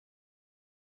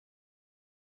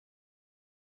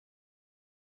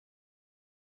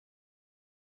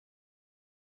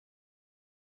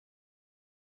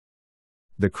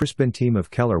The Crispin team of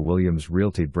Keller Williams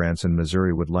Realty Branson,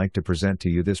 Missouri would like to present to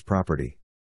you this property.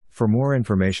 For more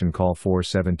information call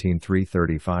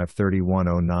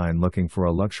 417-335-3109. Looking for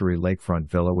a luxury lakefront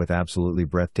villa with absolutely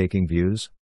breathtaking views?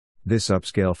 This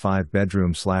upscale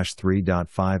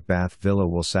 5-bedroom/3.5-bath villa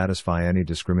will satisfy any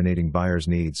discriminating buyer's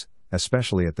needs,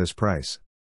 especially at this price.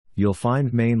 You'll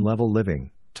find main-level living,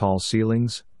 tall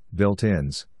ceilings,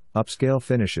 built-ins, upscale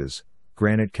finishes,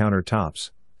 granite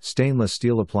countertops, stainless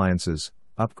steel appliances,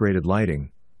 upgraded lighting,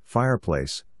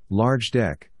 fireplace, large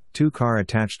deck, 2-car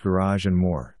attached garage and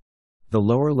more. The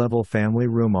lower-level family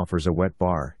room offers a wet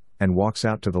bar, and walks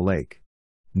out to the lake.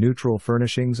 Neutral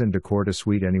furnishings and decor to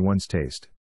suit anyone's taste.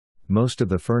 Most of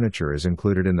the furniture is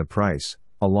included in the price,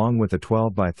 along with a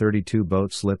 12x32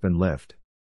 boat slip and lift.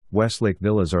 Westlake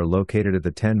Villas are located at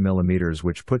the 10mm,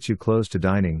 which puts you close to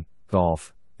dining,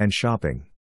 golf, and shopping.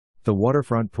 The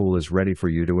waterfront pool is ready for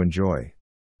you to enjoy.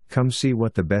 Come see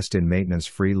what the best in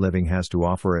maintenance-free living has to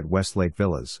offer at Westlake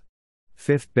Villas.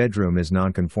 5th bedroom is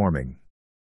non-conforming.